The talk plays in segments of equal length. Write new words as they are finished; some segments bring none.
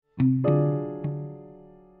In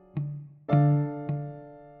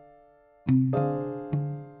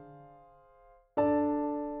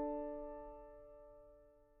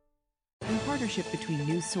partnership between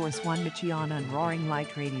News Source One Michiana and Roaring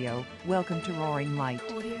Light Radio, welcome to Roaring Light,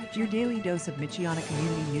 your daily dose of Michiana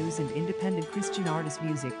community news and independent Christian artist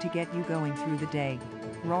music to get you going through the day.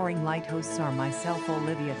 Roaring Light hosts are myself,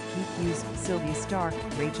 Olivia, Keith Hughes, Sylvia Stark,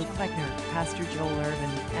 Rachel Fleckner, Pastor Joel Irvin,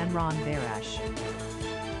 and Ron Barash.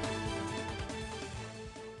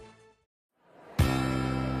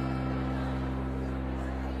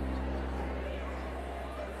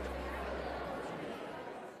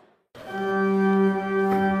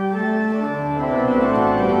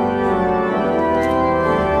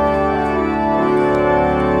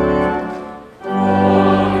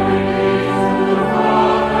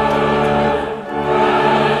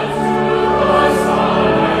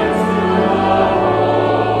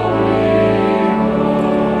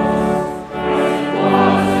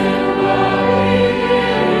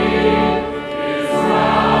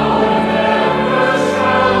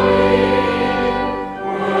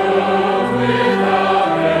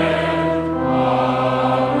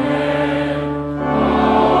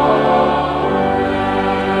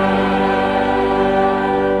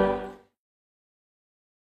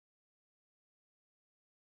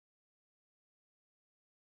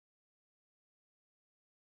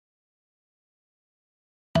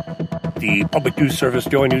 The Public News Service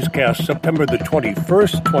Joy Newscast, September the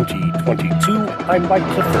 21st, 2022. I'm Mike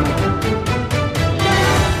Clifford.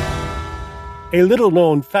 A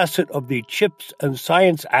little-known facet of the CHIPS and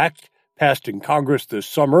Science Act, passed in Congress this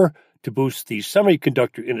summer to boost the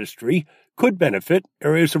semiconductor industry, could benefit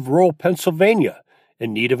areas of rural Pennsylvania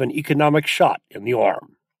in need of an economic shot in the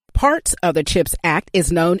arm. Parts of the CHIPS Act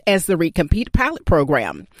is known as the Recompete Pilot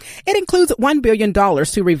Program. It includes $1 billion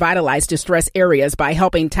to revitalize distressed areas by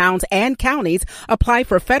helping towns and counties apply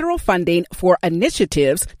for federal funding for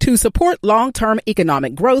initiatives to support long-term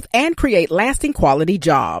economic growth and create lasting quality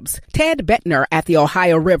jobs. Ted Bettner at the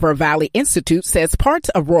Ohio River Valley Institute says parts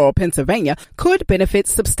of rural Pennsylvania could benefit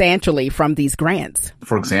substantially from these grants.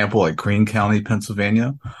 For example, like Greene County,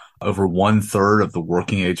 Pennsylvania, over 1/3 of the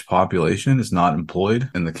working age population is not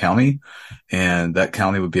employed in the county, and that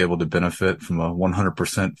county would be able to benefit from a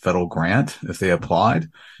 100% federal grant if they applied.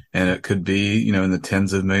 And it could be, in the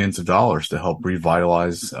tens of millions of dollars to help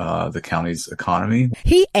revitalize the county's economy.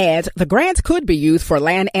 He adds the grants could be used for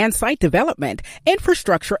land and site development,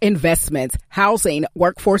 infrastructure investments, housing,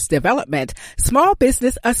 workforce development, small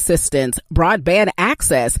business assistance, broadband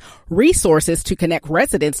access, resources to connect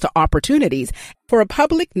residents to opportunities. For a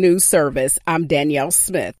public news service, I'm Danielle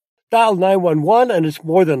Smith. Dial 911 and it's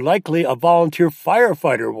more than likely a volunteer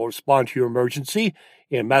firefighter will respond to your emergency.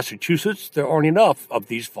 In Massachusetts, there aren't enough of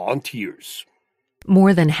these volunteers.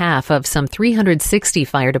 More than half of some 360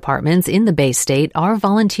 fire departments in the Bay State are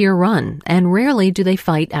volunteer-run, and rarely do they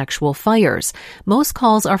fight actual fires. Most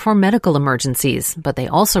calls are for medical emergencies, but they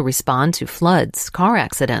also respond to floods, car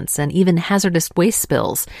accidents, and even hazardous waste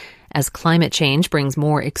spills. As climate change brings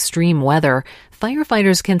more extreme weather,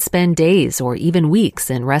 firefighters can spend days or even weeks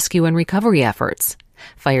in rescue and recovery efforts.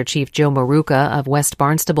 Fire Chief Joe Maruca of West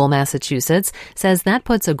Barnstable, Massachusetts, says that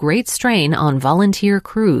puts a great strain on volunteer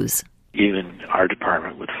crews. Even our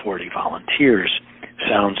department with 40 volunteers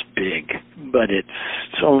sounds big, but it's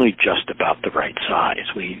only just about the right size.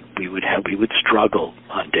 We would struggle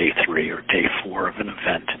on day 3 or day 4 of an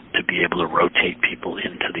event to be able to rotate people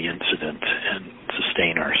into the incident and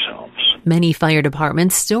sustain ourselves. Many fire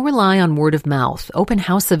departments still rely on word of mouth, open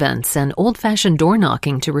house events, and old-fashioned door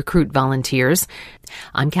knocking to recruit volunteers.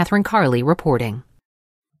 I'm Catherine Carley reporting.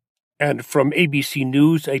 And from ABC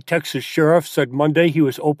News, a Texas sheriff said Monday he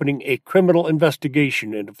was opening a criminal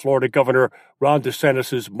investigation into Florida Governor Ron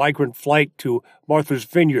DeSantis' migrant flight to Martha's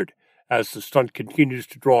Vineyard, as the stunt continues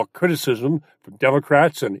to draw criticism from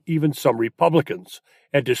Democrats and even some Republicans,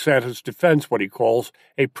 and DeSantis defends what he calls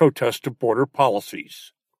a protest of border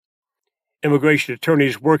policies. Immigration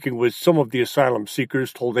attorneys working with some of the asylum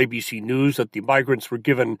seekers told ABC News that the migrants were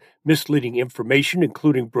given misleading information,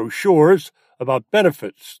 including brochures about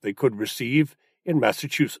benefits they could receive in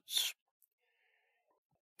Massachusetts.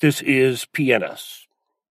 This is PNS.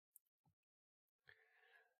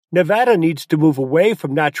 Nevada needs to move away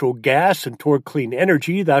from natural gas and toward clean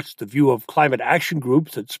energy. That's the view of climate action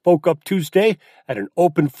groups that spoke up Tuesday at an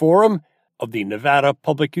open forum of the Nevada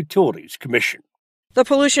Public Utilities Commission. The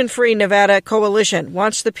Pollution-Free Nevada Coalition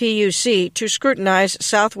wants the PUC to scrutinize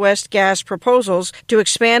Southwest Gas proposals to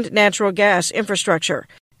expand natural gas infrastructure.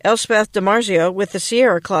 Elspeth DiMarzio with the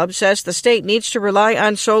Sierra Club says the state needs to rely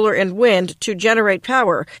on solar and wind to generate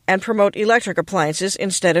power and promote electric appliances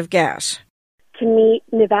instead of gas. To meet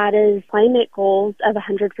Nevada's climate goals of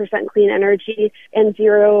 100% clean energy and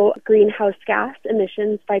zero greenhouse gas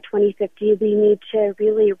emissions by 2050, we need to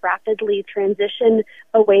really rapidly transition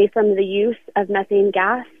away from the use of methane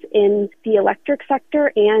gas in the electric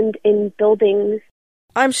sector and in buildings.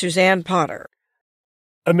 I'm Suzanne Potter.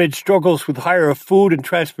 Amid struggles with higher food and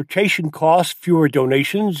transportation costs, fewer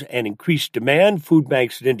donations, and increased demand, food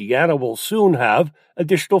banks in Indiana will soon have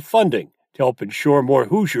additional funding to help ensure more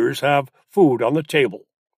Hoosiers have food on the table.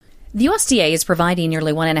 The USDA is providing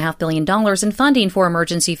nearly $1.5 billion in funding for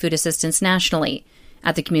emergency food assistance nationally.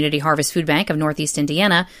 At the Community Harvest Food Bank of Northeast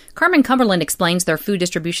Indiana, Carmen Cumberland explains their food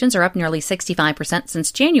distributions are up nearly 65%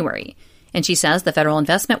 since January. And she says the federal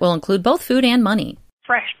investment will include both food and money.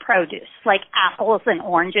 Fresh produce like apples and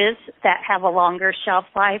oranges that have a longer shelf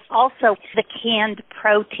life. Also the canned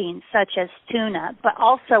proteins such as tuna, but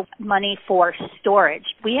also money for storage.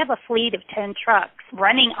 We have a fleet of 10 trucks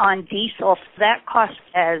running on diesel. That cost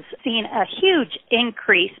has seen a huge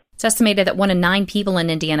increase. It's estimated that 1 in 9 people in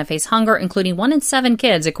Indiana face hunger, including 1 in 7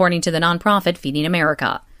 kids, according to the nonprofit Feeding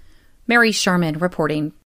America. Mary Sherman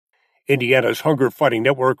reporting. Indiana's Hunger Fighting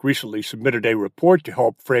Network recently submitted a report to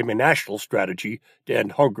help frame a national strategy to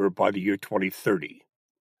end hunger by the year 2030.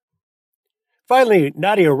 Finally,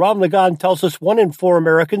 Nadia Ramlagan tells us 1 in 4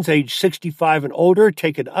 Americans aged 65 and older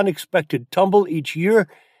take an unexpected tumble each year,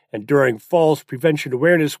 and during Falls Prevention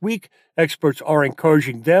Awareness Week, experts are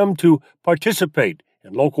encouraging them to participate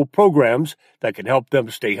in local programs that can help them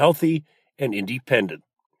stay healthy and independent.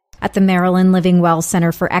 At the Maryland Living Well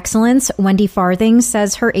Center for Excellence, Wendy Farthing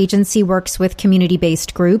says her agency works with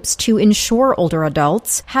community-based groups to ensure older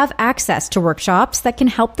adults have access to workshops that can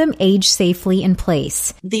help them age safely in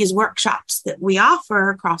place. These workshops that we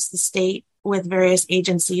offer across the state with various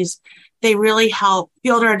agencies, they really help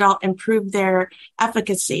the older adult improve their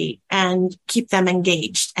efficacy and keep them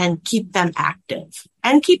engaged and keep them active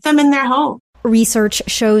and keep them in their home. Research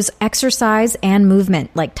shows exercise and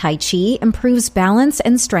movement like Tai Chi improves balance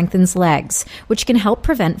and strengthens legs, which can help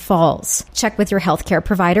prevent falls. Check with your healthcare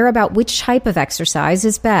provider about which type of exercise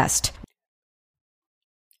is best.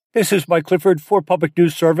 This is Mike Clifford for Public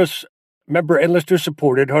News Service, member and listener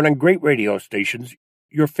supported, heard on great radio stations,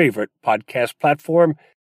 your favorite podcast platform.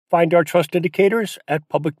 Find our trust indicators at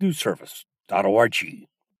publicnewsservice.org.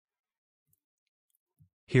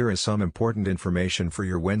 Here is some important information for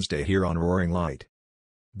your Wednesday here on Roaring Light.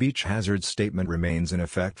 Beach hazard statement remains in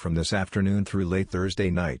effect from this afternoon through late Thursday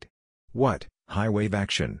night. What? High wave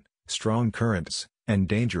action, strong currents, and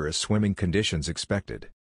dangerous swimming conditions expected.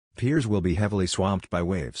 Piers will be heavily swamped by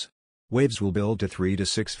waves. Waves will build to 3 to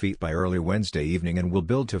 6 feet by early Wednesday evening and will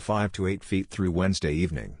build to 5 to 8 feet through Wednesday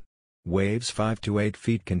evening. Waves 5 to 8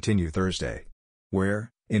 feet continue Thursday.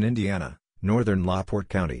 Where? In Indiana, northern LaPorte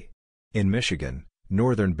County. In Michigan,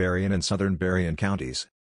 northern Berrien and southern Berrien counties.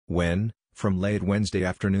 When? From late Wednesday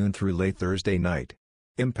afternoon through late Thursday night.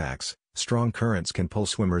 Impacts: strong currents can pull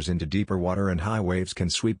swimmers into deeper water and high waves can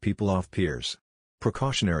sweep people off piers.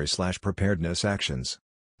 Precautionary/preparedness actions: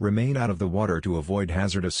 remain out of the water to avoid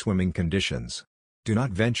hazardous swimming conditions. Do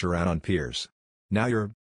not venture out on piers. Now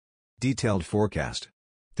your detailed forecast.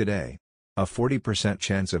 Today, a 40%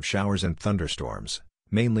 chance of showers and thunderstorms,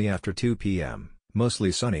 mainly after 2 p.m., mostly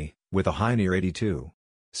sunny, with a high near 82.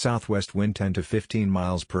 Southwest wind 10 to 15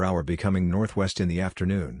 miles per hour becoming northwest in the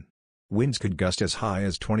afternoon. Winds could gust as high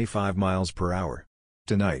as 25 miles per hour.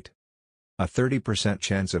 Tonight, a 30%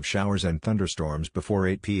 chance of showers and thunderstorms before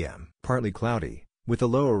 8 p.m. Partly cloudy, with a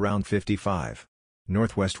low around 55.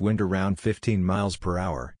 Northwest wind around 15 miles per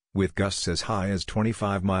hour, with gusts as high as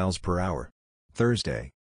 25 miles per hour.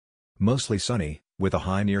 Thursday, mostly sunny, with a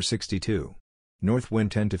high near 62. North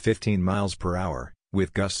wind 10 to 15 miles per hour,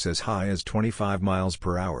 with gusts as high as 25 miles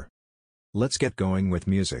per hour. Let's get going with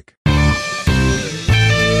music.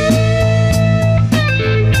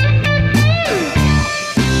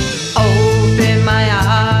 Open my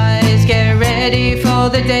eyes, get ready for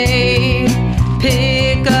the day.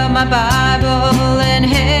 Pick up my Bible and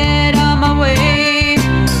head on my way.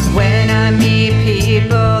 When I meet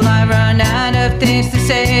people, I run out of things to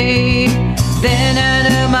say. Then out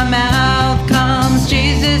of my mouth comes,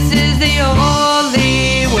 Jesus is the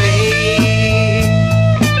only way.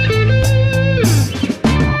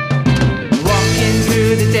 Walking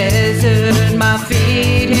through the desert, my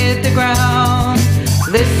feet hit the ground.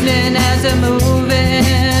 Listening as I'm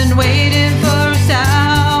moving, waiting for a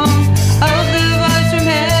sound of the voice from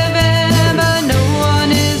heaven, but no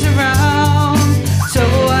one is around. So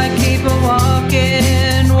I keep on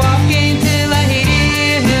walking, walking till I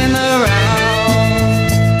hear him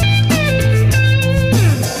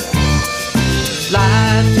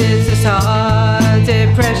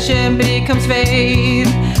passion becomes faith.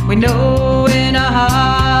 We know in our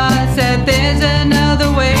hearts that there's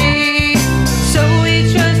another way. So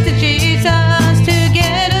we trust in Jesus to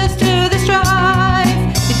get us through the strife.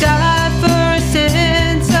 He died for our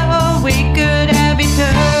sins so we could have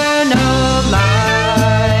eternal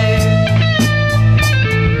life.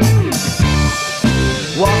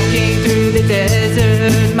 Walking through the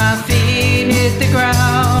desert, my feet hit the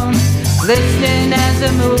ground. Listening as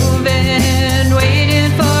I'm moving,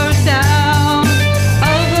 waiting for a sound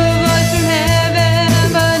of a voice from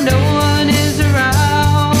heaven, but no one is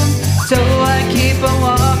around. So I keep on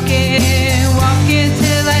walking, walking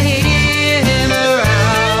till I hear him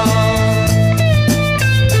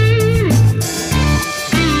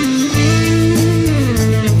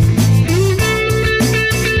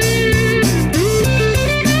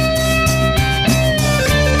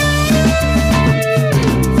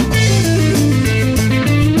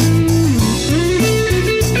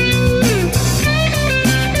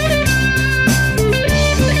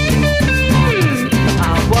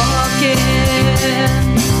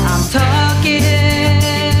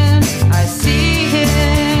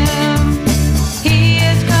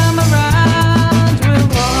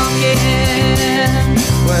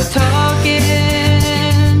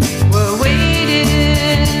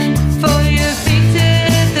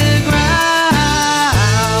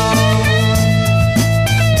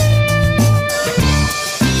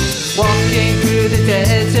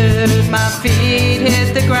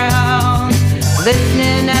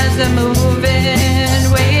listening as I'm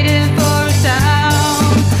moving, waiting for a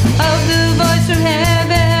sound of the voice from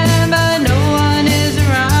heaven, but no one is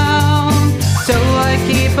around. So I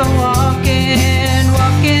keep on walking,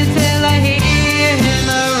 walking till I hear him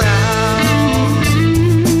around.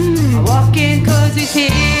 I'm walking 'cause he's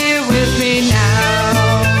here with me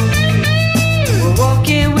now. We're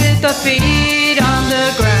walking with our feet on the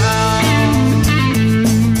ground.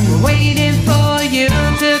 We're waiting for you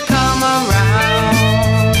to come around.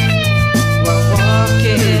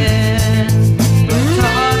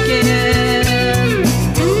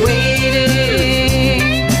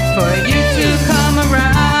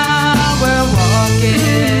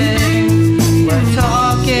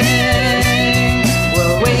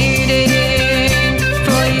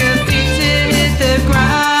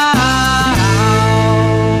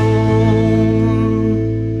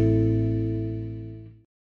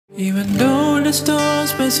 The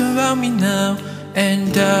storms may surround me now,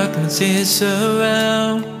 and darkness is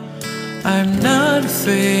around. I'm not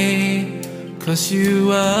afraid, 'cause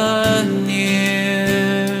you are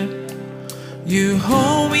near. You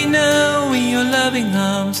hold me now in your loving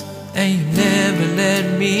arms, and you never let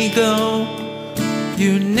me go.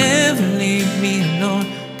 You never leave me alone,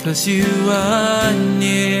 'cause you are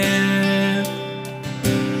near.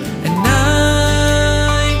 And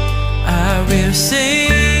I will say,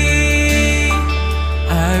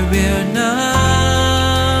 I will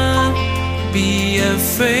not be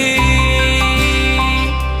afraid.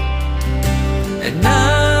 And I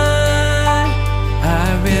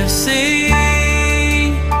will say,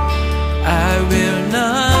 I will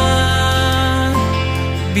not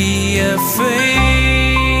be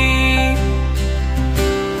afraid.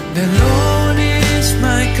 The Lord is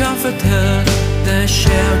my comforter, the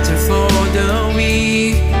shelter for the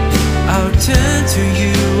weak. I'll turn to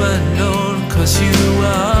you alone, 'cause you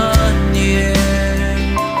are near.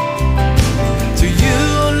 To you,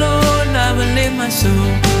 Lord, I will lift my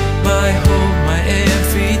soul, my hope, my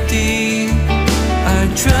everything. I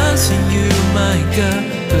trust in you, my God,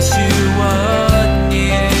 'cause you are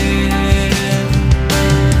near.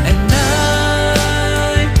 And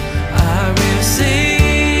I will say,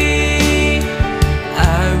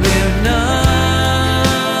 I will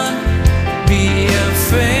not be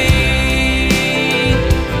afraid.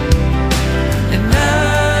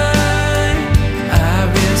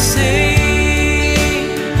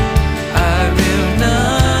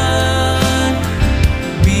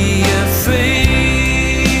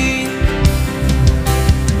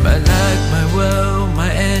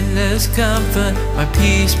 Comfort, my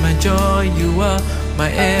peace, my joy, you are my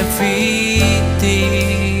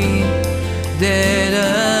everything that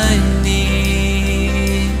I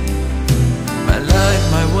need. My life,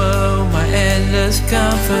 my world, my endless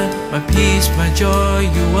comfort, my peace, my joy,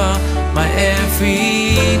 you are my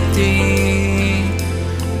everything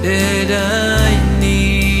that I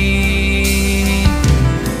need.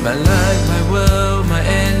 My life, my world, my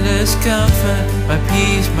endless comfort, my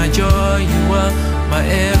peace, my joy, you are my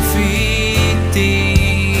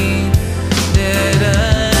everything that I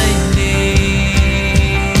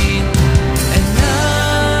need. And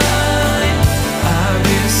I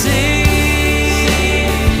will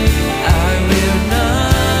sing,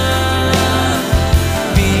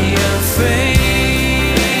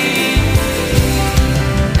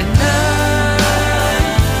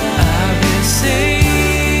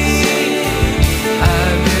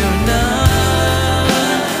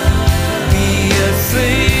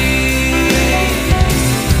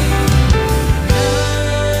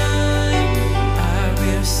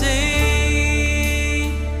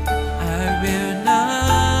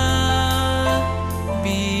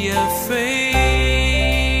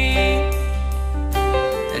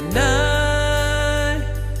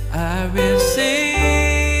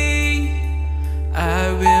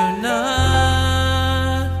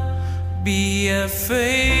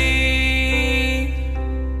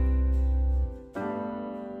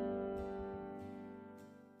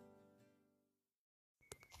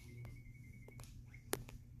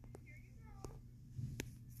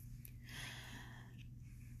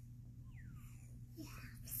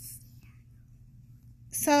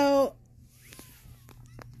 So,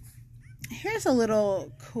 here's a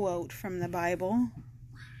little quote from the Bible.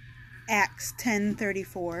 Acts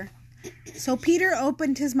 10:34. So Peter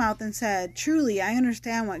opened his mouth and said, "Truly, I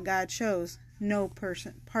understand what God shows, no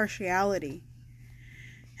partiality."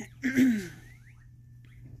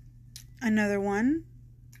 Another one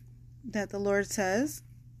that the Lord says,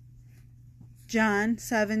 John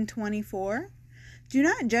 7:24. Do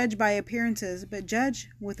not judge by appearances, but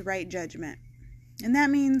judge with right judgment. And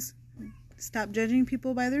that means stop judging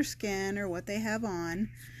people by their skin or what they have on,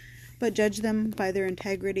 but judge them by their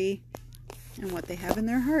integrity and what they have in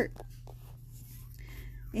their heart.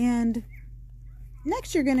 And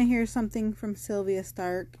next you're going to hear something from Sylvia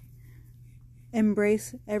Stark.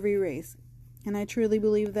 Embrace every race. And I truly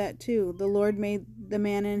believe that too. The Lord made the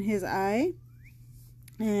man in his eye,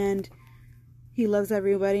 and he loves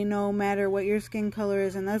everybody no matter what your skin color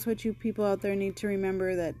is. And that's what you people out there need to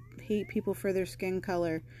remember, that hate people for their skin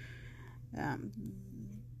color.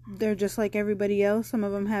 They're just like everybody else. Some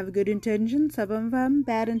of them have good intentions, some of them have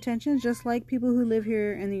bad intentions, just like people who live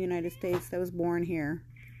here in the United States that was born here.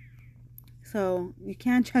 So you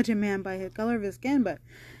can't judge a man by the color of his skin, but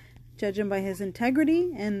judge him by his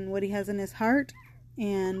integrity and what he has in his heart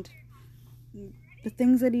and the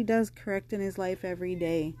things that he does correct in his life every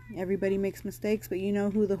day. Everybody makes mistakes, but you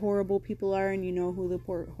know who the horrible people are and you know who the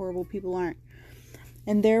horrible people aren't.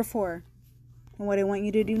 And therefore, what I want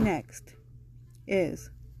you to do next is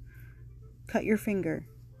cut your finger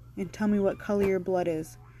and tell me what color your blood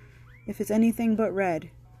is. If it's anything but red,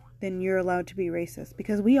 then you're allowed to be racist,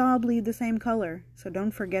 because we all bleed the same color, so don't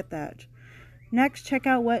forget that. Next, check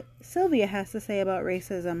out what Sylvia has to say about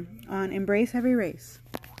racism on Embrace Every Race.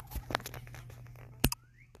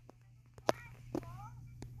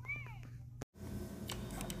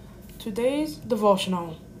 Today's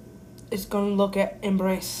devotional is going to look at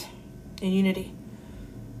embrace and unity.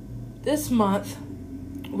 This month,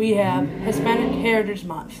 we have Hispanic Heritage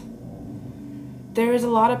Month. There is a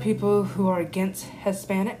lot of people who are against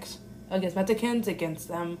Hispanics, against Mexicans, against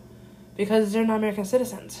them, because they're not American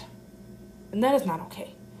citizens. And that is not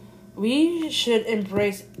okay. We should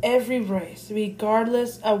embrace every race,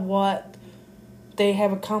 regardless of what they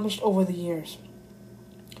have accomplished over the years.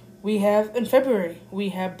 We have, in February, we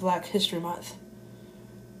have Black History Month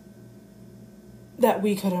that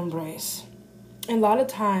we could embrace. And a lot of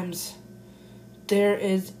times, there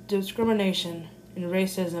is discrimination and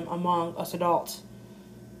racism among us adults.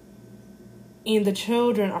 And the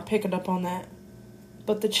children are picking up on that.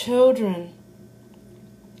 But the children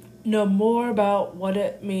know more about what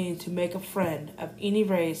it means to make a friend of any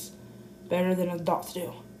race better than adults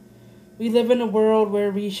do. We live in a world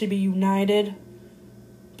where we should be united,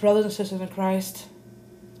 brothers and sisters in Christ,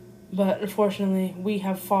 but unfortunately we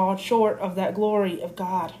have fallen short of that glory of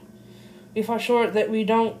God. We fall short that we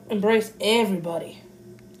don't embrace everybody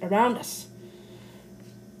around us.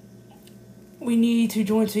 We need to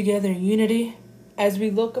join together in unity as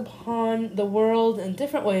we look upon the world in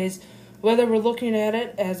different ways, whether we're looking at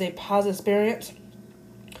it as a positive experience.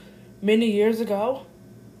 Many years ago,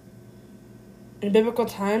 in biblical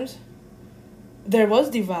times, there was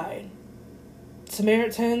divide.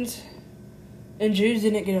 Samaritans and Jews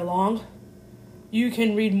didn't get along. You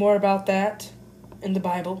can read more about that in the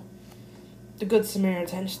Bible, the Good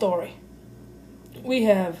Samaritan story. We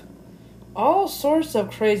have all sorts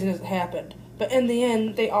of craziness that happened, but in the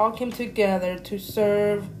end, they all came together to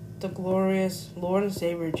serve the glorious Lord and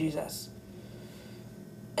Savior Jesus.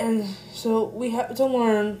 And so we have to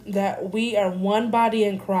learn that we are one body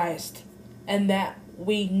in Christ and that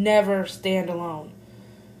we never stand alone.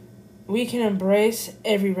 We can embrace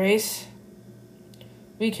every race.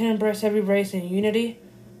 We can embrace every race in unity.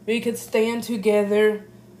 We could stand together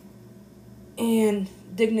in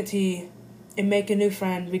dignity and make a new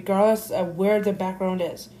friend regardless of where their background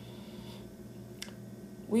is.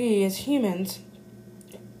 We as humans,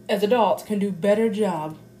 as adults, can do a better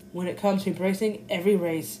job when it comes to embracing every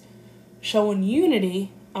race, showing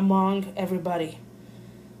unity among everybody.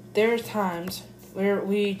 There's times where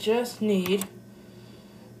we just need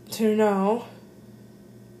to know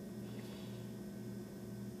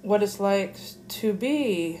what it's like to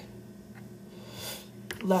be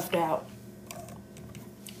left out.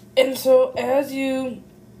 And so as you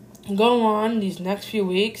go on these next few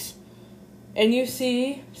weeks and you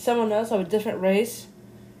see someone else of a different race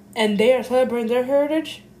and they are celebrating their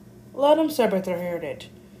heritage, let them celebrate their heritage.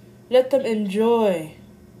 Let them enjoy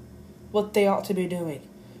what they ought to be doing.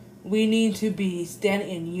 We need to be standing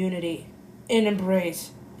in unity and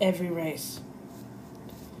embrace every race.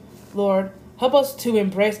 Lord, help us to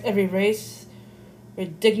embrace every race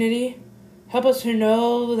with dignity. Help us to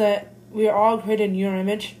know that we are all created in your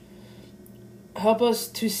image. Help us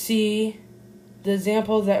to see the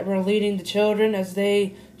example that we're leading the children as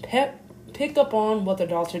they pick up on what the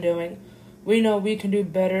adults are doing. We know we can do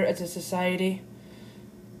better as a society.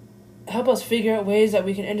 Help us figure out ways that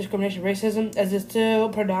we can end discrimination and racism as it's still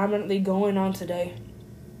predominantly going on today.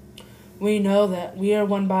 We know that we are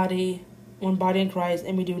one body in Christ,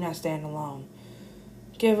 and we do not stand alone.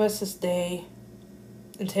 Give us this day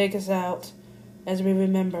and take us out as we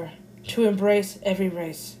remember to embrace every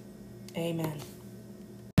race. Amen.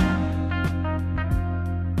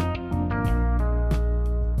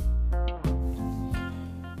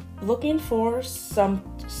 Looking for some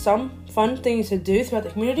fun things to do throughout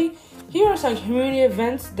the community? Here are some community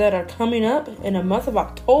events that are coming up in the month of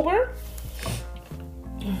October.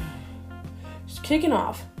 Just kicking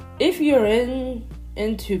off. If you're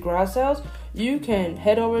into garage sales, you can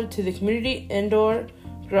head over to the community indoor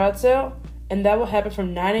garage sale, and that will happen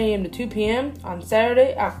from 9 a.m. to 2 p.m. on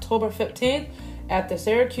Saturday, October 15th at the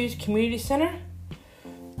Syracuse Community Center.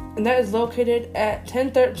 And that is located at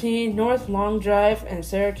 1013 North Long Drive in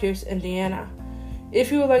Syracuse, Indiana.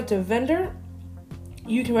 If you would like to vendor,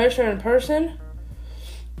 you can register in person,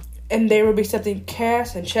 and they will be accepting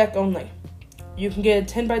cash and check only. You can get a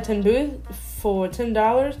 10 by 10 booth for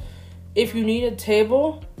 $10. If you need a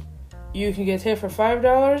table, you can get a table for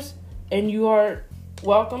 $5, and you are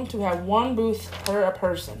welcome to have one booth per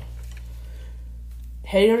person.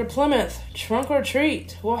 Heading over to Plymouth, Trunk or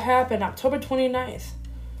Treat will happen October 29th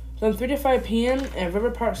from 3 to 5 p.m. at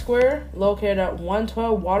River Park Square, located at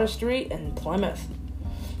 112 Water Street in Plymouth.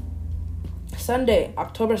 Sunday,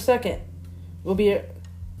 October 2nd, will be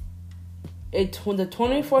the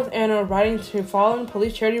 24th annual Riding to Fallen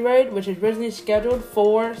Police Charity Ride, which is originally scheduled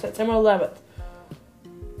for September 11th.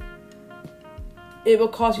 It will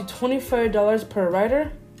cost you $25 per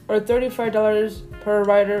rider or $35 per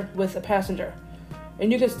rider with a passenger.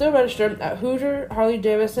 And you can still register at Hoosier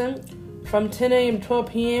Harley-Davidson from 10 a.m. to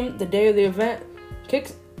 12 p.m. the day of the event.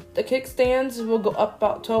 The kickstands will go up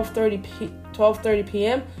about 12:30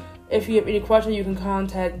 p.m. If you have any questions, you can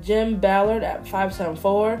contact Jim Ballard at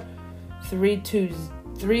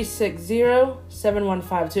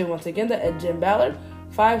 574-360-7152. Once again, that is Jim Ballard,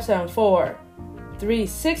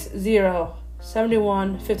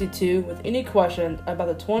 574-360-7152 with any questions about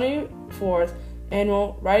the 24th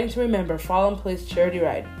annual Riding to Remember Fallen Police Charity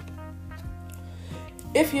Ride.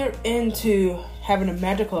 If you're into having a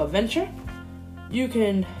magical adventure, you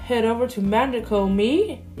can head over to Magical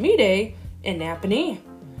Me Day in Napanee,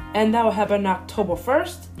 and that will happen October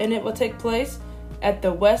 1st, and it will take place at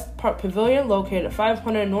the West Park Pavilion located at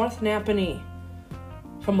 500 North Napanee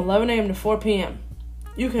from 11 a.m. to 4 p.m.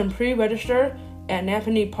 You can pre-register at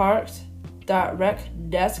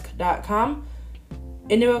napaneeparks.recdesk.com,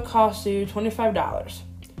 and it will cost you $25.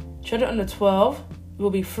 Children under 12 will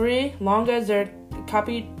be free long as their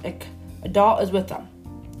copied adult is with them.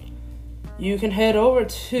 You can head over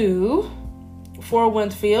to Fort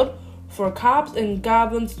Winfield for Cops and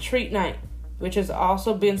Goblins Treat Night, which is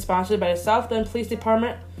also being sponsored by the South Bend Police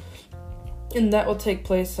Department, and that will take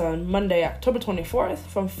place on Monday, October 24th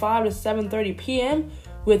from 5 to 7:30 p.m.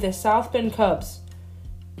 with the South Bend Cubs.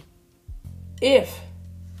 If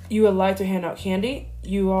you would like to hand out candy,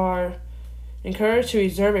 you are encouraged to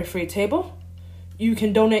reserve a free table. You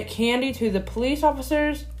can donate candy to the police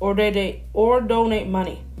officers or donate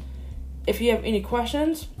money. If you have any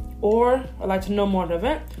questions or would like to know more about the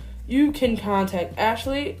event, you can contact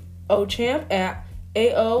Ashley Ochamp at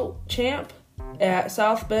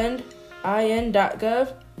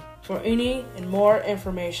aochamp@southbendin.gov for any and more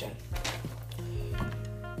information.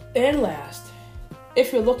 And last,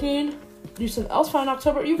 if you're looking to do something else fun in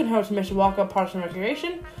October, you can head to Mishawaka Parks and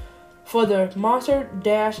Recreation for the Monster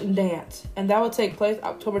Dash and Dance, and that will take place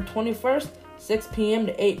October 21st, 6 p.m.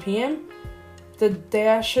 to 8 p.m. The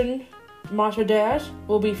Monster Dash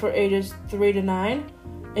will be for ages 3 to 9,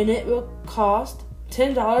 and it will cost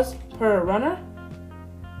 $10 per runner,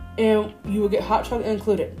 and you will get hot chocolate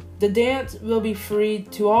included. The dance will be free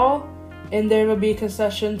to all, and there will be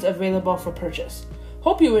concessions available for purchase.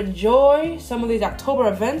 Hope you enjoy some of these October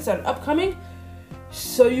events that are upcoming,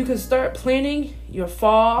 so you can start planning your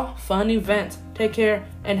fall fun event. Take care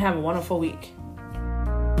and have a wonderful week.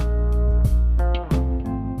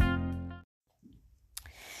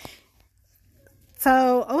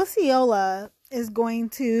 So Osceola is going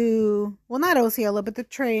to, well, not Osceola, but the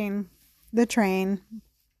train, they're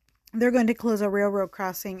going to close a railroad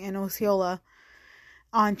crossing in Osceola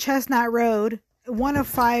on Chestnut Road, one of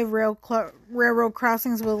 5 railroad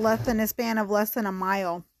crossings with less than a span of less than a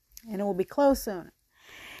mile, and it will be closed soon.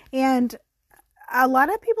 And a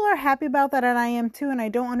lot of people are happy about that, and I am too, and I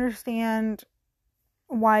don't understand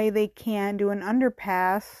why they can't do an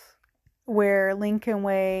underpass where Lincoln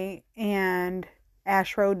Way and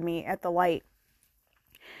Ash Road meet at the light.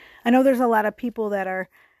 I know there's a lot of people that are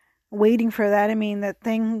waiting for that. I mean,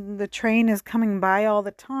 the train is coming by all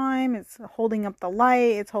the time. It's holding up the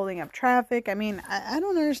light. It's holding up traffic. I mean, I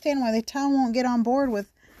don't understand why the town won't get on board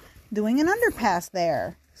with doing an underpass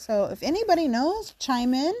there. So if anybody knows,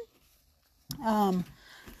 chime in.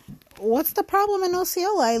 What's the problem in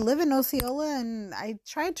Osceola? I live in Osceola, and I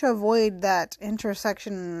tried to avoid that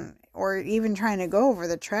intersection or even trying to go over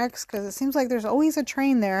the tracks because it seems like there's always a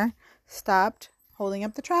train there stopped holding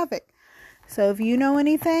up the traffic. So if you know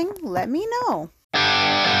anything, let me know.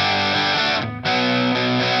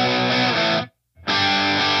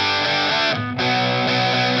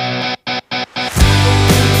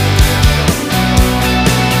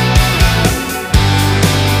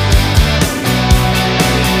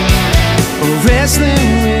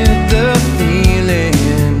 Wrestling with the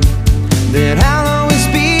feeling that I'll always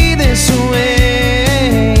be this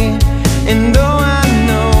way, and though I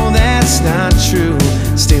know that's not true,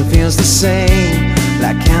 still feels the same,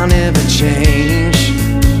 like I'll never change.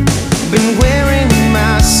 Been wearing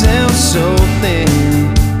myself so thin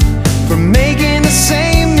from making the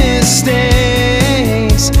same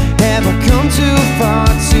mistakes. Have I come too far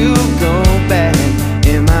to go back?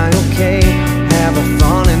 Am I okay? Have I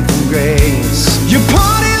fallen from grace? You're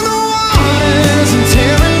parting the waters and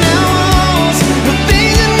tearing down walls. The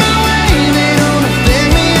things in my way, they don't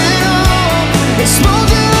affect me at all.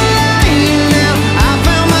 Exposing the light, now I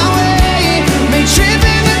found my way. May trip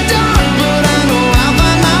in the dark, but I know I'll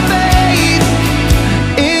find my faith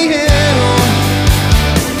in you.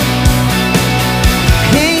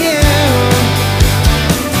 In you.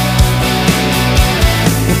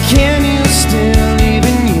 Can you still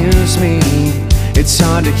even use me? It's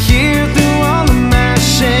hard to hear through all of my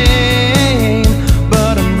shame,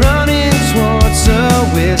 but I'm running towards a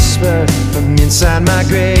whisper from inside my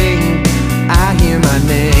grave. I hear my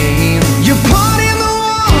name. You're parting the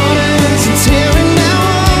waters and tearing down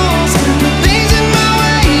walls. The things in my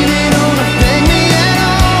way, they don't affect me at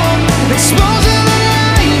all. Exposing the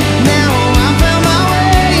light, now I found my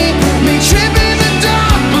way. May trip in the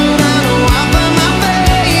dark, but I know I found my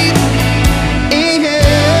faith in you.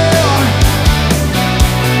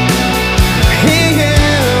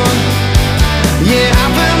 Yeah, I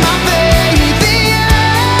found my faith in you.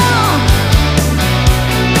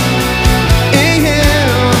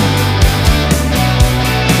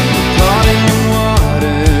 Parting the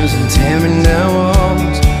waters and tearing down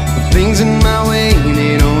walls. The things in my way,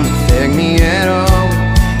 they don't affect me at all.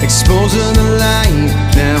 Exposing the light,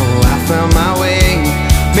 now I found my way.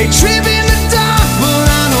 May trip in the dark, but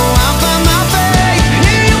I know I found my faith.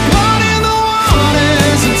 Yeah, you're parting the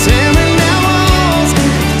waters and tearing down walls.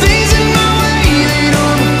 Things in my way, they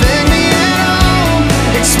don't affect me at all.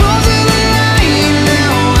 Exposing the light,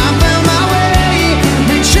 now I found my way.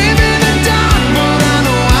 May trip in the dark, but I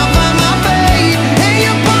know I found my faith. Hey,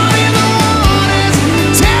 you're parting the waters,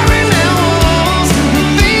 tearing down walls. The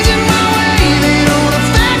things in my way, they don't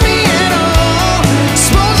affect me at all.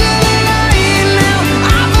 Exposing the light, now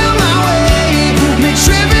I found my way. May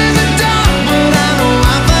trip in the dark, but I know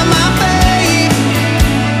I found my faith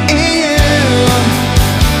in you.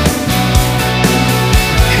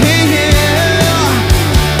 In you.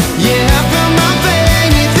 Yeah, I found my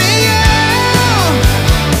faith in you.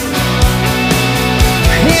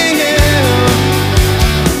 In you.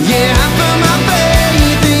 Yeah, I found my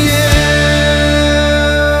faith in you.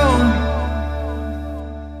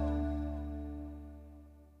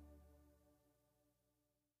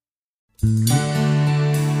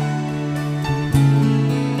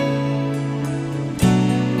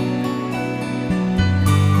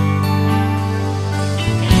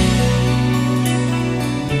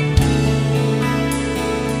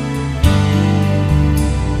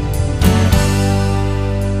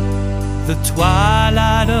 The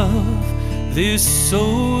twilight of this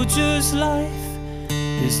soldier's life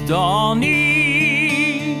is dawning,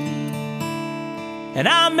 and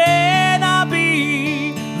I may not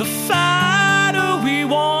be the fighter we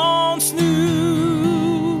once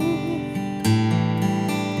knew,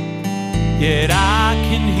 yet I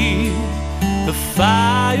can hear the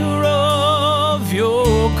fire of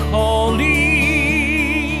your calling,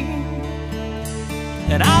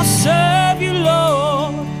 and I'll serve you,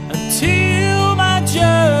 Lord, until my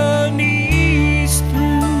journey's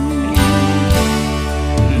through.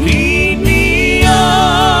 Lead me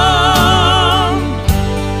on,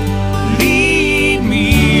 lead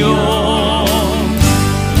me on.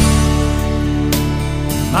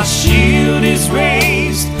 My shield is ready.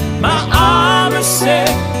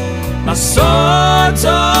 my sword's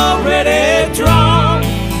already drawn.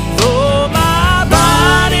 Though my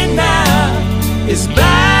body now is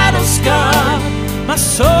battle scarred, my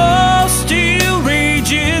soul still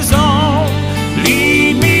rages on.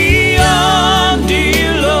 Lead me on,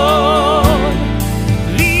 dear Lord,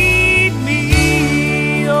 lead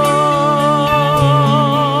me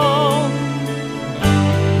on.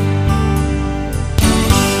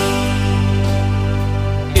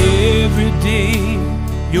 Every day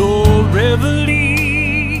your reveille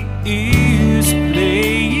is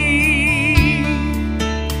playing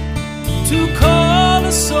to call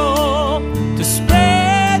us all to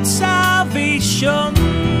spread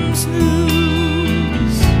salvation's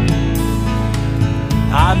news.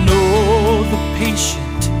 I know the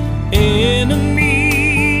patient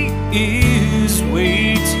enemy is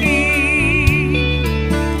waiting,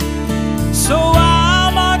 so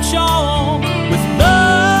I'll march on with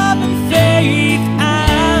love and faith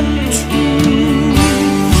and truth.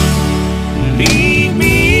 Lead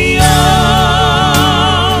me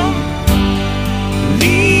on,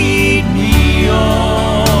 lead me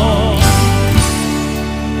on.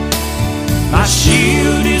 My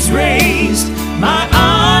shield is raised, my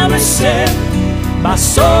arm is set, my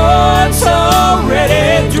sword's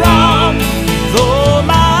already drawn. Though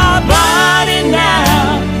my body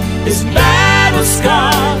now is battle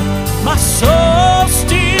scarred, my soul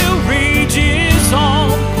still rages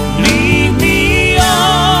on. Lead me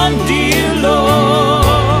on, dear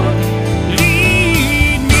Lord,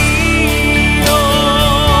 lead me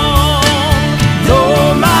on.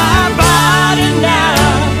 Though my body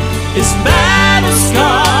now is battle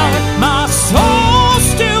scarred, my soul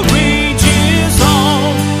still rages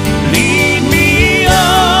on. Lead me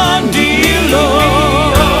on, dear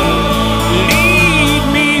Lord, lead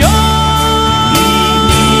me on. Lead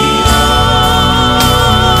me on.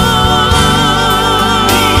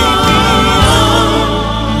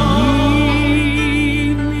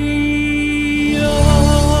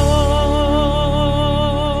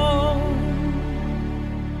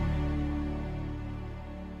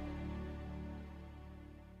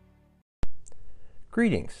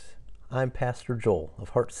 Greetings, I'm Pastor Joel of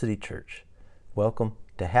Heart City Church. Welcome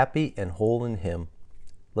to Happy and Whole in Him.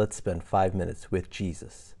 Let's spend 5 minutes with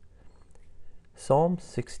Jesus. Psalm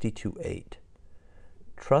 62:8.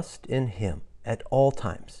 Trust in Him at all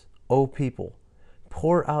times, O people.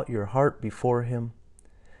 Pour out your heart before Him.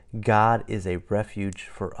 God is a refuge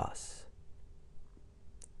for us.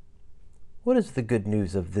 What is the good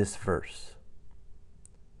news of this verse?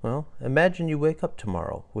 Well, imagine you wake up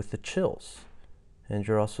tomorrow with the chills, and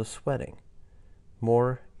you're also sweating.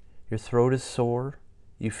 More, your throat is sore,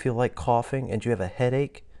 you feel like coughing, and you have a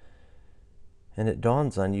headache, and it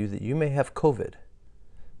dawns on you that you may have COVID.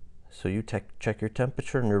 So you check your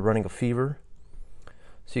temperature, and you're running a fever.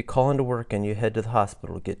 So you call into work, and you head to the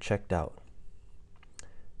hospital to get checked out.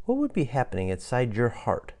 What would be happening inside your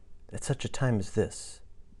heart at such a time as this?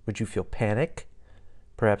 Would you feel panic?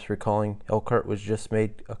 Perhaps recalling Elkhart was just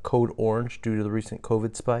made a code orange due to the recent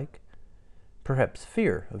COVID spike? Perhaps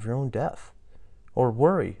fear of your own death, or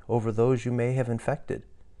worry over those you may have infected.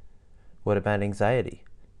 What about anxiety?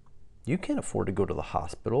 You can't afford to go to the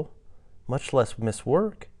hospital, much less miss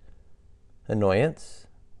work. Annoyance,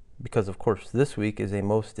 because of course this week is a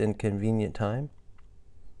most inconvenient time.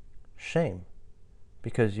 Shame,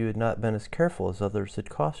 because you had not been as careful as others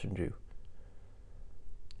had cautioned you.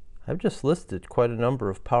 I've just listed quite a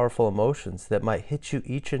number of powerful emotions that might hit you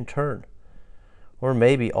each in turn, or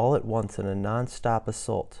maybe all at once in a non-stop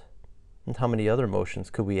assault. And how many other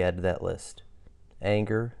emotions could we add to that list?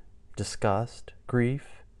 Anger, disgust,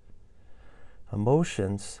 grief.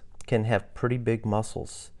 Emotions can have pretty big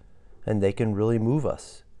muscles, and they can really move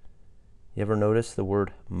us. You ever notice the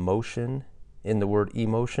word motion in the word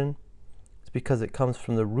emotion? It's because it comes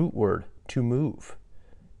from the root word to move.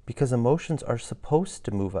 Because emotions are supposed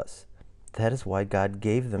to move us. That is why God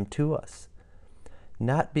gave them to us.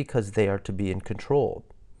 Not because they are to be in control,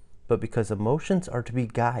 but because emotions are to be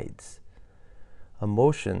guides.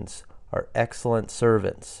 Emotions are excellent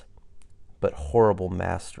servants, but horrible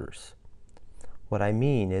masters. What I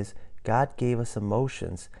mean is, God gave us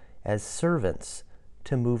emotions as servants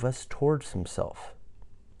to move us towards Himself.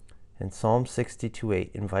 And Psalm 62:8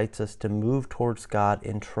 invites us to move towards God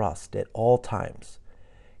in trust at all times,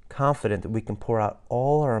 confident that we can pour out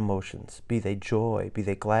all our emotions, be they joy, be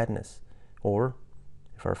they gladness, or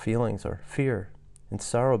if our feelings are fear and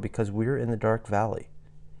sorrow because we're in the dark valley.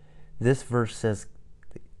 This verse says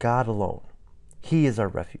that God alone, He is our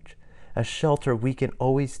refuge, a shelter we can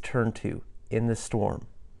always turn to in the storm.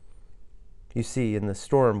 You see, in the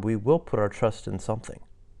storm, we will put our trust in something.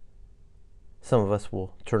 Some of us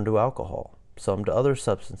will turn to alcohol, some to other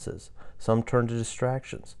substances, some turn to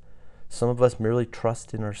distractions. Some of us merely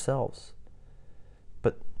trust in ourselves.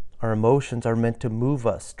 But our emotions are meant to move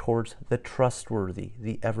us towards the trustworthy,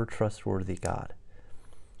 the ever-trustworthy God,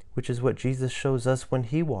 which is what Jesus shows us when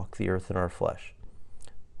he walked the earth in our flesh.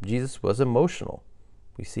 Jesus was emotional.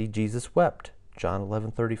 We see Jesus wept, John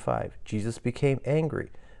 11:35. Jesus became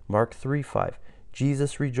angry, Mark 3:5.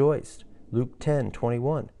 Jesus rejoiced, Luke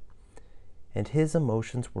 10:21. And his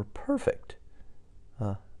emotions were perfect.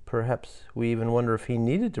 Perhaps we even wonder if he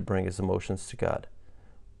needed to bring his emotions to God.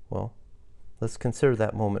 Well, let's consider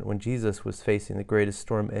that moment when Jesus was facing the greatest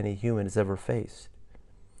storm any human has ever faced.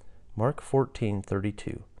 Mark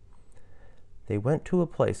 14:32. They went to a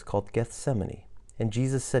place called Gethsemane, and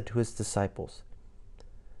Jesus said to his disciples,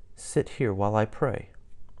 "Sit here while I pray."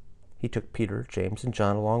 He took Peter, James, and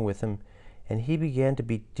John along with him, and he began to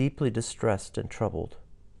be deeply distressed and troubled.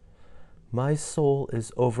 "My soul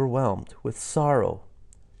is overwhelmed with sorrow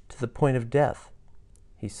to the point of death,"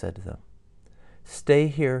 he said to them. "Stay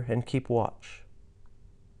here and keep watch."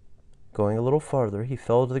 Going a little farther, he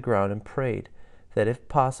fell to the ground and prayed that if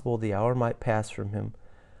possible the hour might pass from him.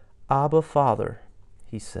 "Abba, Father,"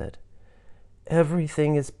 he said,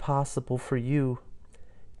 "everything is possible for you.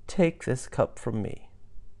 Take this cup from me."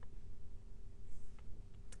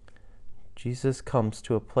 Jesus comes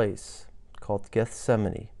to a place called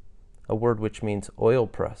Gethsemane, a word which means oil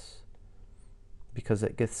press, because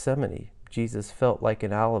at Gethsemane, Jesus felt like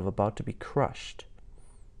an olive about to be crushed.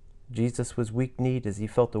 Jesus was weak-kneed as he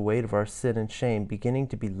felt the weight of our sin and shame beginning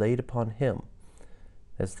to be laid upon him.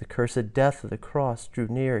 As the cursed death of the cross drew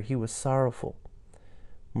near, he was sorrowful.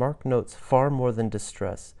 Mark notes far more than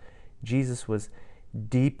distress. Jesus was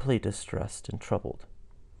deeply distressed and troubled.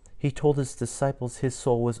 He told his disciples his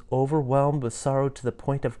soul was overwhelmed with sorrow to the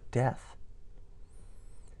point of death.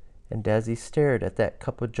 And as he stared at that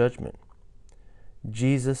cup of judgment,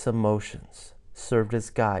 Jesus' emotions served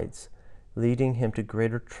as guides, leading him to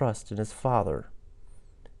greater trust in his Father.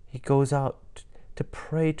 He goes out to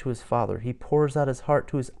pray to his Father. He pours out his heart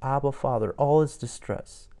to his Abba Father, all his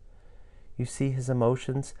distress. You see, his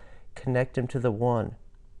emotions connect him to the one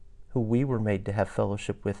who we were made to have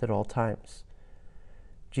fellowship with at all times.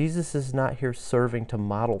 Jesus is not here serving to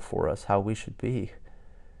model for us how we should be.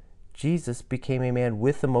 Jesus became a man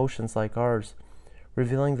with emotions like ours,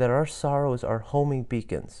 revealing that our sorrows are homing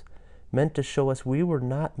beacons, meant to show us we were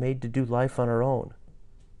not made to do life on our own,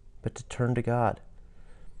 but to turn to God.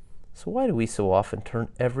 So why do we so often turn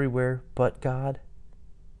everywhere but God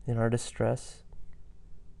in our distress?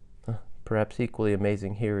 Perhaps equally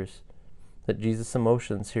amazing here is that Jesus'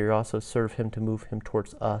 emotions here also serve him to move him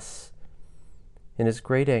towards us. In his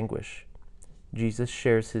great anguish, Jesus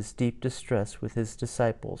shares his deep distress with his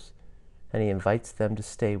disciples, and he invites them to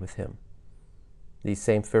stay with him. These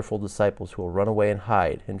same fearful disciples who will run away and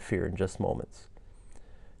hide in fear in just moments.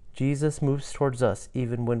 Jesus moves towards us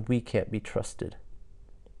even when we can't be trusted.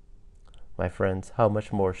 My friends, how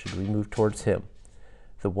much more should we move towards him,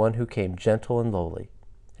 the one who came gentle and lowly,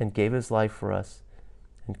 and gave his life for us,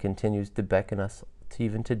 and continues to beckon us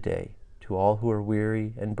even today to all who are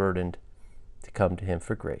weary and burdened to come to him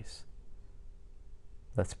for grace.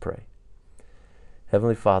 Let's pray.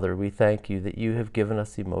 Heavenly Father, we thank you that you have given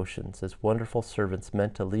us emotions as wonderful servants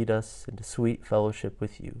meant to lead us into sweet fellowship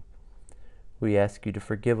with you. We ask you to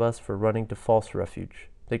forgive us for running to false refuge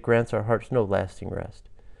that grants our hearts no lasting rest.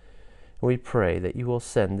 And we pray that you will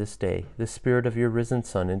send this day the Spirit of your risen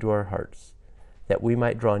Son into our hearts, that we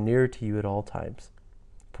might draw nearer to you at all times,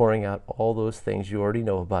 pouring out all those things you already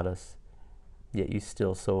know about us, yet you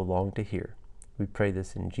still so long to hear. We pray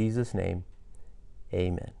this in Jesus' name.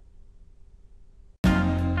 Amen.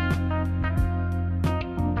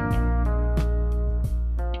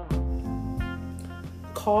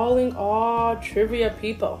 Calling all trivia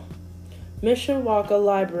people. Mishawaka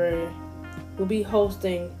Library will be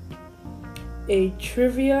hosting a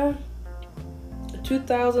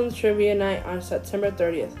 2000 Trivia Night on September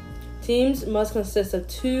 30th. Teams must consist of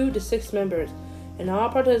 2 to 6 members, and all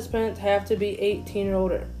participants have to be 18 or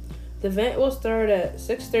older. The event will start at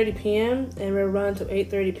 6:30 p.m. and will run to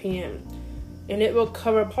 8:30 p.m. And it will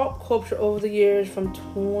cover pop culture over the years from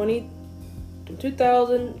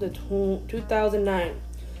 2000 to 2009.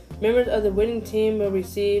 Members of the winning team will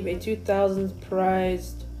receive a 2000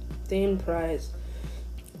 themed prize.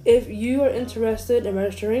 If you are interested in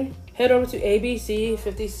registering, head over to ABC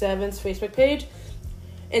 57's Facebook page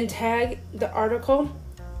and tag the article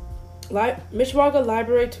Mishawaka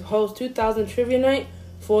Library to host 2000 Trivia Night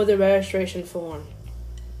for the registration form.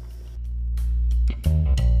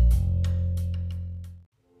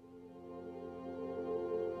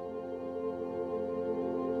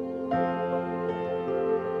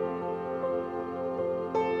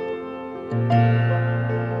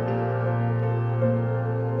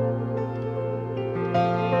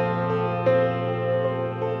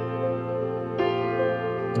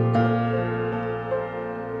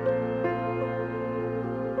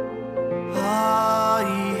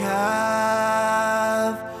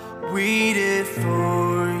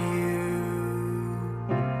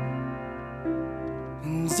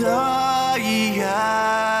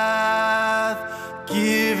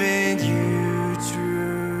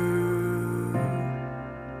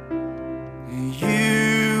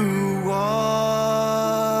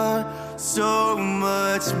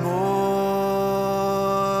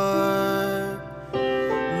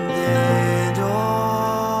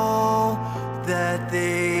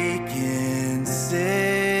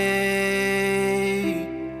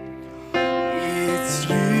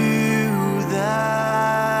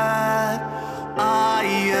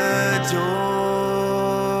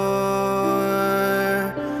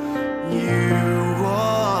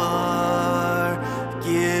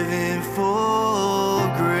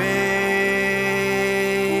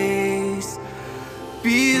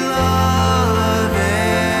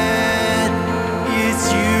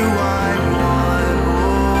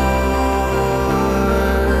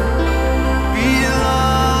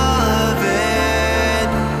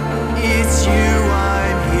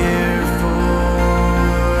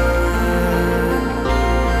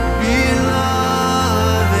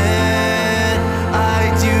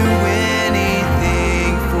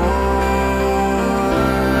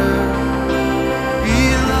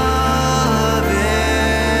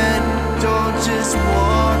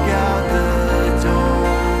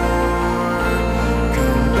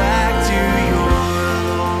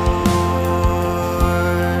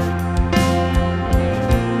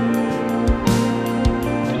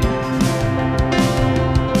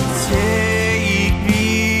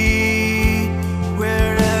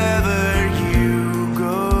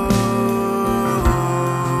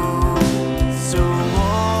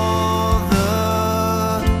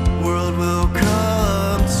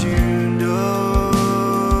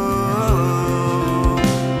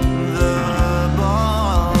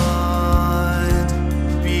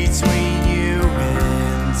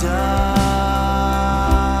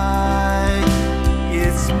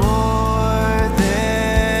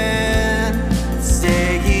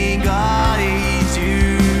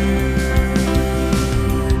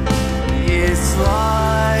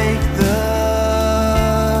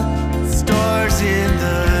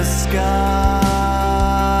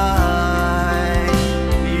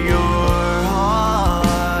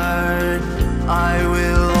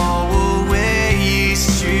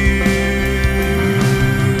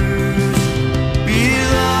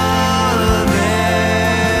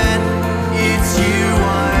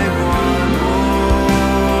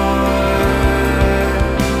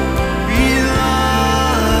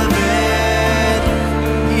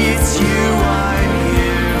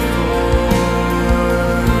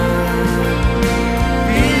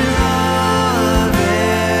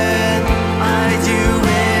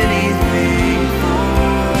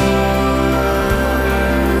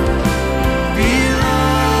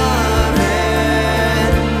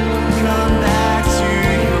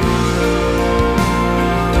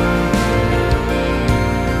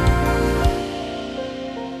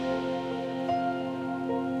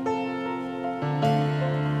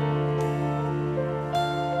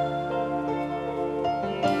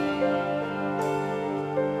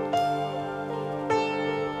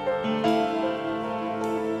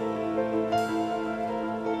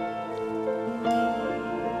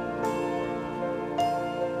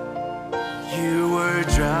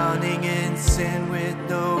 drowning in sin with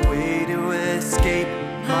no way to escape.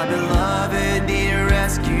 My beloved need a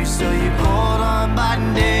rescue, so you hold on by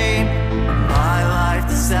name. My life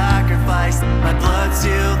to sacrifice, my blood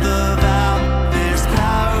sealed the vow. There's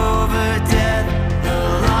power over death,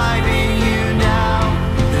 alive in you now.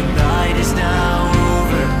 The night is now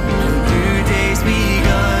over, the new day's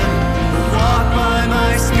begun. Walk by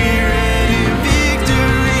my spirit in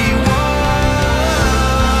victory won.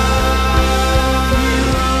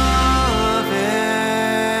 Beloved,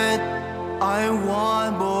 I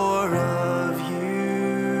want more of you.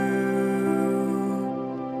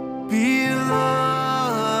 Beloved,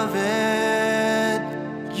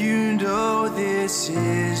 you know this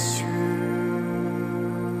is true.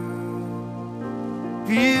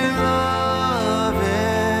 Beloved,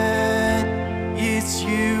 it's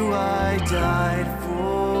you I died for.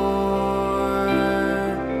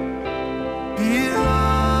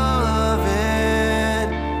 Beloved,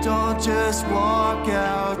 don't just walk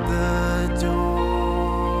out the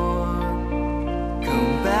door.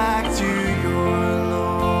 Come back to your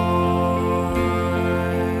Lord.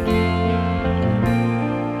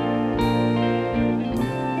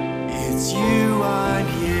 It's you I'm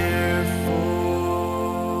here for.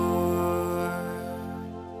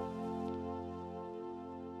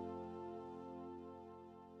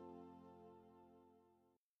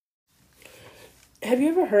 Have you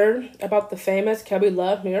ever heard about the famous Can We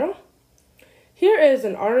Love mural? Here is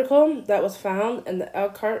an article that was found in the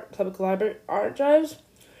Elkhart Public Library archives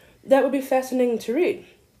that would be fascinating to read.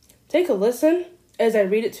 Take a listen as I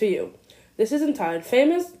read it to you. This is entitled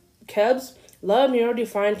Famous Kebs Love Mural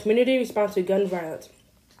Defined Community Response to Gun Violence.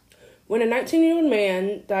 When a 19-year-old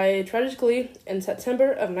man died tragically in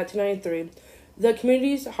September of 1993, the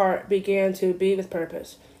community's heart began to beat with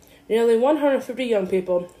purpose. Nearly 150 young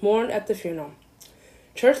people mourned at the funeral.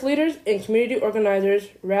 Church leaders and community organizers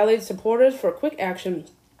rallied supporters for quick action,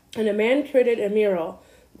 and a man created a mural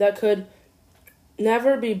that could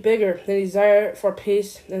never be bigger than the desire for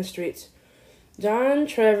peace in the streets. John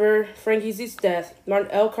Trevor Frankie's death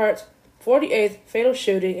marked Elkhart's 48th fatal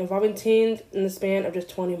shooting involving teens in the span of just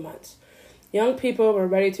 20 months. Young people were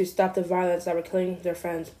ready to stop the violence that were killing their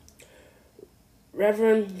friends.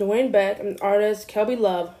 Reverend Dwayne Beck and artist Kelby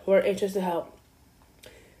Love were anxious to help.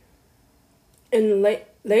 In late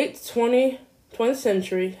 20th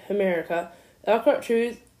century America, Elkhart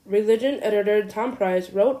Truth Religion editor Tom Price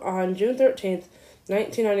wrote on June 13,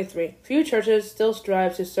 1993, "Few churches still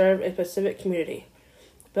strive to serve a specific community.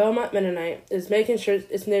 Belmont Mennonite is making sure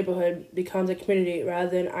its neighborhood becomes a community rather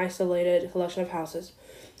than an isolated collection of houses."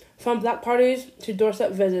 From block parties to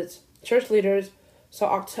doorstep visits, church leaders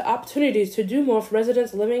saw opportunities to do more for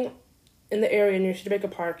residents living in the area near Studebaker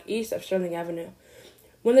Park, east of Sterling Avenue.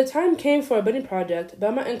 When the time came for a building project,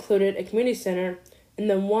 Belmont included a community center in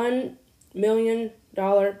the $1 million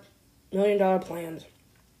plans.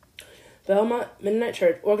 Belmont Mennonite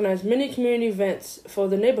Church organized many community events for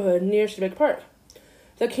the neighborhood near Studebaker Park.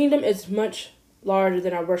 "The kingdom is much larger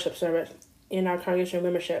than our worship service and our congregational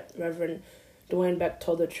membership," Reverend Dwayne Beck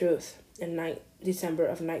told The Truth in December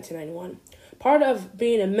of 1991. "Part of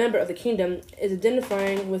being a member of the kingdom is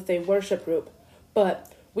identifying with a worship group, but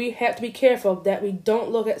we have to be careful that we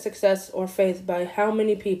don't look at success or faith by how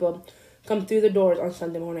many people come through the doors on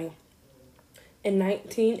Sunday morning." In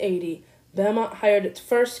 1980, Belmont hired its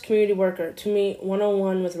first community worker to meet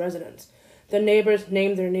one-on-one with residents. The neighbors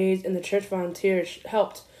named their needs, and the church volunteers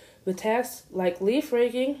helped with tasks like leaf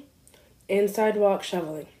raking and sidewalk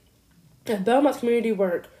shoveling. If Belmont's community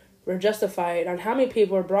work were justified on how many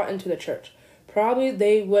people were brought into the church, probably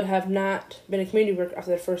they would have not been a community worker after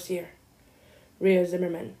their first year. Rhea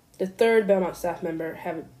Zimmerman, the third Belmont staff member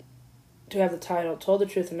to have the title, told The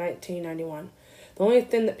Truth in 1991. "The only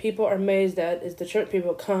thing that people are amazed at is the church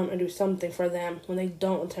people come and do something for them when they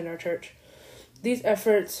don't attend our church." These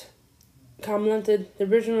efforts complemented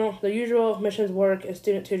the usual missions work and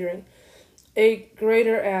student tutoring. A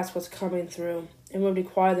greater ask was coming through and would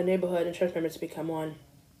require the neighborhood and church members to become one.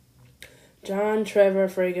 John Trevor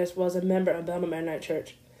Fragus was a member of Belmont Mennonite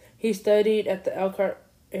Church. He studied at the Elkhart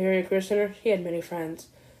Area Career Center. He had many friends.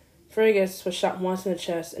 Fragus was shot once in the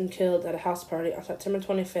chest and killed at a house party on September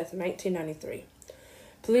 25, 1993.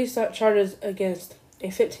 Police sought charges against a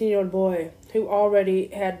 15-year-old boy who already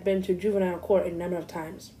had been to juvenile court a number of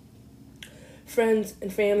times. Friends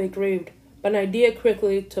and family grieved, but an idea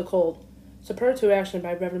quickly took hold, spurred to action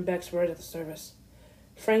by Reverend Beck's words at the service.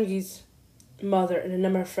 Frankie's mother and a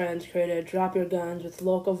number of friends created a Drop Your Guns with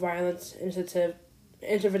Local Violence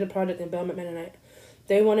Intervention Project in Belmont Mennonite.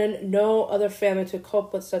 They wanted no other family to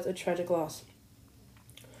cope with such a tragic loss.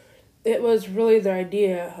 It was really the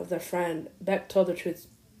idea of their friend, Beck told The Truth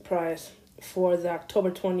Price, for the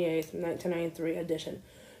October 28, 1993 edition.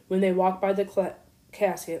 "When they walked by the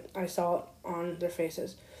casket, I saw it on their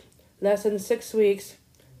faces." Less than 6 weeks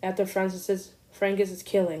after Frankis's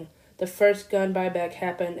killing, the first gun buyback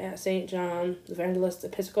happened at St. John Evangelist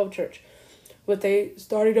Episcopal Church, with a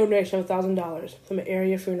starting donation of $1,000 from an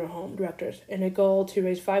area funeral home directors and a goal to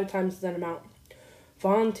raise 5 times that amount.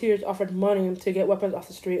 Volunteers offered money to get weapons off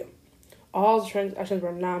the street. All the transactions were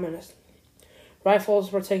anonymous.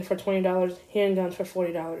 Rifles were taken for $20, handguns for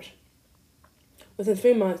 $40. Within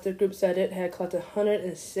 3 months, the group said it had collected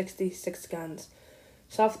 166 guns.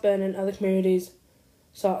 South Bend and other communities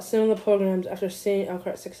sought similar programs after seeing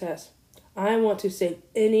Elkhart's success. "I want to save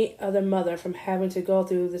any other mother from having to go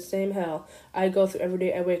through the same hell I go through every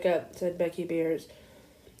day I wake up," said Becky Beers,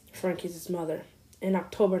 Frankie's mother, in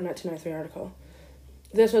October 1993 article.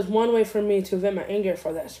 "This was one way for me to vent my anger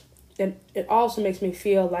for this. And it also makes me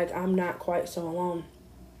feel like I'm not quite so alone."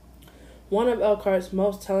 One of Elkhart's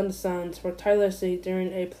most talented sons worked tirelessly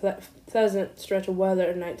during a pleasant stretch of weather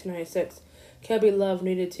in 1996. Kelby Love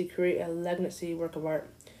needed to create a legacy work of art.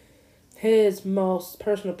 His most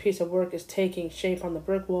personal piece of work is taking shape on the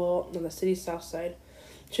brick wall on the city's south side.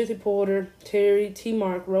 Truth reporter Terry T.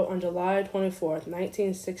 Mark wrote on July 24,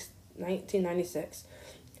 1996,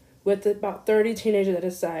 with about 30 teenagers at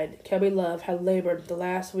his side, Kelby Love had labored the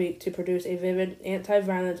last week to produce a vivid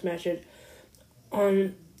anti-violence message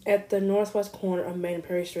at the northwest corner of Main and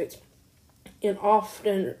Prairie Streets, an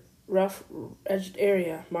often rough-edged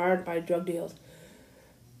area marred by drug deals.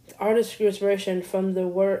 The artist drew inspiration from the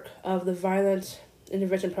work of the Violence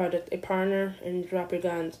Intervention Project, a partner in Drop Your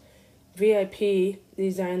Guns. VIP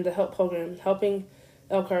designed the HELP program, helping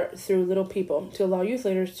Elkhart through Little People to allow youth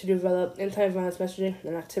leaders to develop anti-violence messaging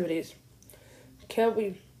and activities.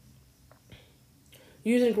 Kelby,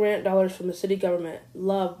 using grant dollars from the city government,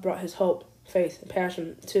 Love brought his hope, faith, and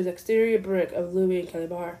passion to the exterior brick of Louis and Kelly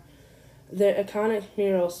Bar. Their iconic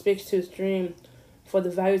mural speaks to his dream for the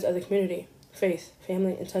values of the community, faith,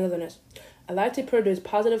 family, and togetherness. I like to produce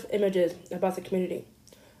positive images about the community.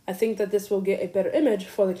 I think that this will get a better image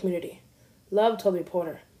for the community. Love, Toby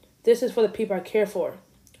Porter. This is for the people I care for.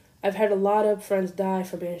 I've had a lot of friends die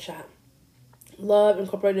from being shot. Love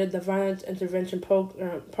incorporated the Violence Intervention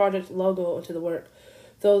Project logo into the work,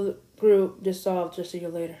 though the group dissolved just a year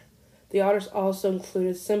later. The artist also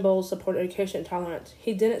included symbols supporting education and tolerance.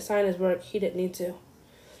 He didn't sign his work. He didn't need to.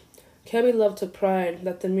 Kelby Love took pride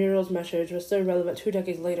that the mural's message was still relevant 2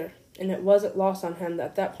 decades later, and it wasn't lost on him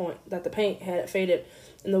at that point that the paint had faded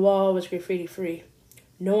and the wall was graffiti-free.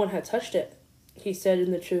 No one had touched it, he said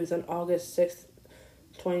in The Truth on August 6,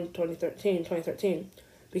 2013,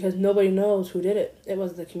 because nobody knows who did it. It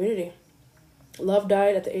was the community. Love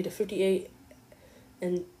died at the age of 58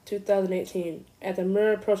 in 2018. As the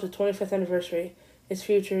mural approached its 25th anniversary, its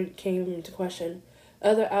future came into question.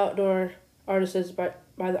 Other outdoor artists by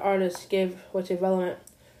the artist gave what's irrelevant,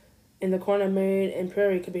 and the corner made in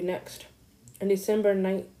Prairie could be next. In December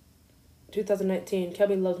 2019,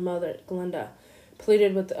 Kelby Love's mother, Glenda,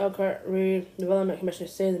 pleaded with the Elkhart Redevelopment Commission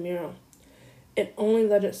to save the mural. "It only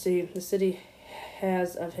legacy the city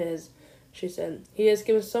has of his," she said. "He has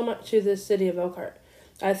given so much to the city of Elkhart.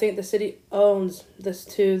 I think the city owes this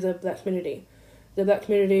to the black community. The black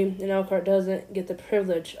community in Elkhart doesn't get the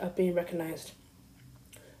privilege of being recognized."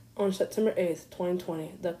 On September 8th,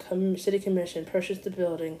 2020, the City Commission purchased the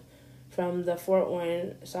building from the Fort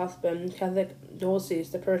Wayne South Bend Catholic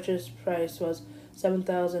Diocese. The purchase price was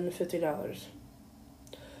 $7,050.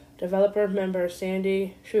 Developer member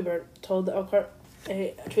Sandy Schubert told the Elkhart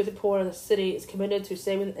Truth Report the city is committed to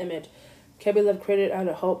saving the image Kelby Love created out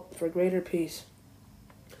of hope for greater peace.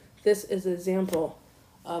 This is an example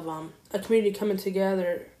of a community coming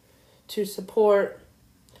together to support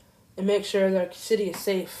and make sure their city is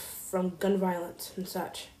safe from gun violence and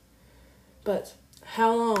such. But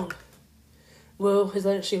how long will his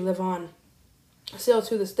legacy live on? Still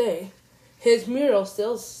to this day, his mural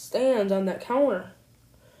still stands on that counter,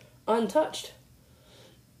 untouched.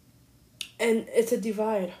 And it's a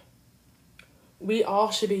divide. We all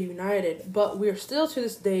should be united, but we're still to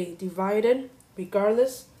this day divided,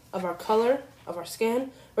 regardless of our color, of our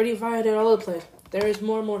skin. We're divided all over the place. There is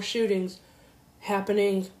more and more shootings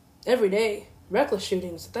happening every day, reckless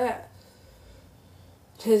shootings at that.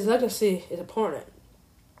 His legacy is important.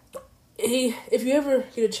 If you ever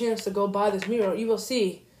get a chance to go by this mural, you will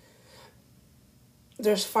see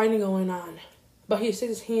there's fighting going on, but he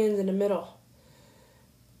sticks his hands in the middle,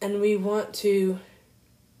 and we need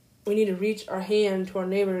to reach our hand to our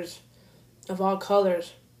neighbors of all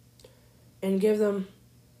colors and give them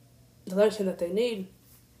the legacy that they need.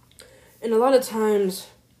 And a lot of times,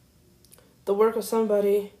 the work of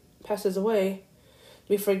somebody passes away,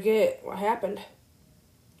 we forget what happened.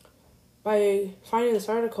 By finding this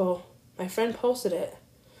article, my friend posted it.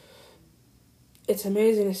 It's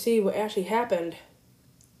amazing to see what actually happened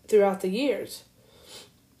throughout the years.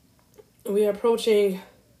 We are approaching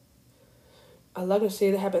a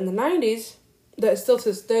legacy that happened in the 90s that still to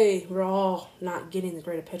this day we're all not getting the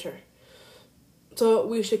greater picture. So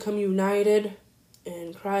we should come united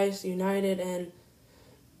in Christ, united in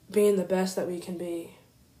being the best that we can be.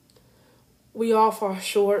 We all fall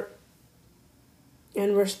short,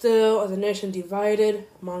 and we're still, as a nation, divided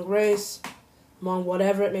among race, among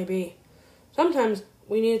whatever it may be. Sometimes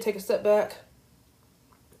we need to take a step back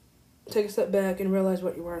and realize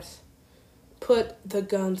what you're worth. Put the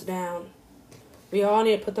guns down. We all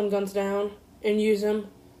need to put them guns down and use them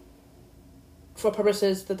for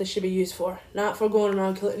purposes that they should be used for. Not for going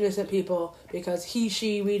around killing innocent people because he,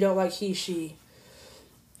 she, we don't like he, she.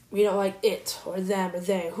 We don't like it or them or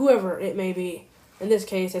they, whoever it may be. In this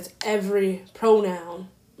case, it's every pronoun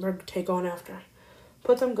we're going after.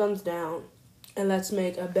 Put them guns down and let's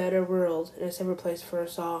make a better world and a safer place for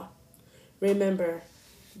us all. Remember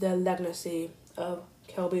the legacy of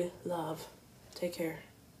Kelby Love. Take care.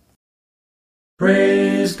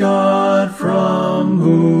 Praise God from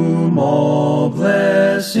whom all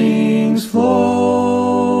blessings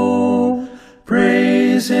flow.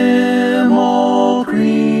 Praise Him, all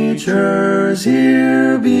creatures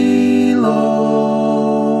here below.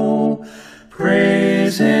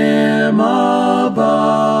 Praise Him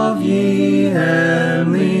above, ye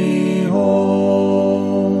heavenly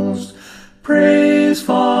hosts. Praise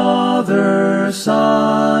Father,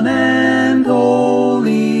 Son,